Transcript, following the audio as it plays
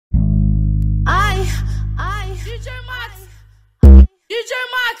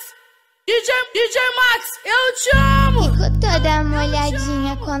DJ Max, eu te amo. Fico toda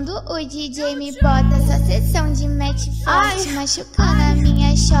molhadinha quando o DJ me bota. Só sessão de match forte, machucando a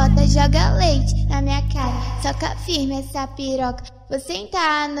minha xota. Joga leite na minha cara, soca firme essa piroca. Vou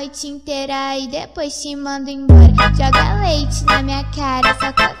sentar a noite inteira e depois te mando embora. Joga leite na minha cara,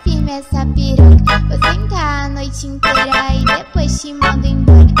 soca firme essa piroca. Vou sentar a noite inteira e depois te mando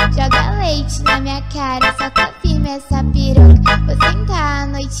embora. Joga leite na minha cara, soca firme essa piroca. Vou sentar a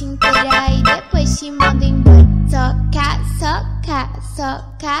noite inteira e depois te mando embora. Soca, soca,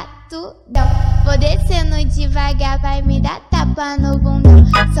 soca tudão. Vou descendo devagar, vai me dar tapa no bundão.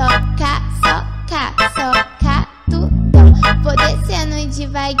 Soca, soca, soca tudão. Vou descendo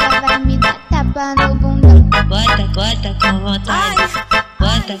devagar, vai me dar tapa no bundão. Bota, bota com vontade.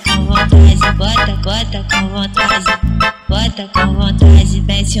 Bota com vontade, bota com vontade. Bota com vontade,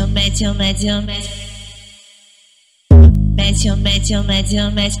 mete, mete, mete, mete. Mete, mete, mete,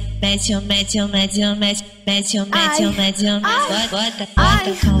 mete. Mete, mete, mete, mete. Mete, mete, mete, mete. Bota,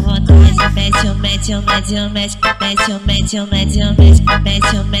 bota com vontade. Mete, mete, mete, mete. Mete, mete, mete, mete.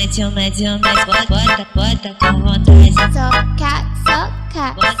 Mete, mete, mete, mete. Bota, bota com vontade. Soca, soca,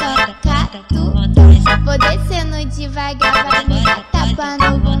 soca tudão. Vou descendo devagar, vai me dar tapa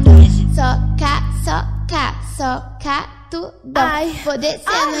no bundão. Soca, soca, soca tudão. Vou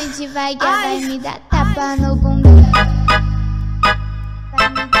descendo devagar, vai me dar tapa no bundão. Vai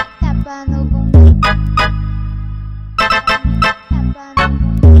me dar tapa no bundão.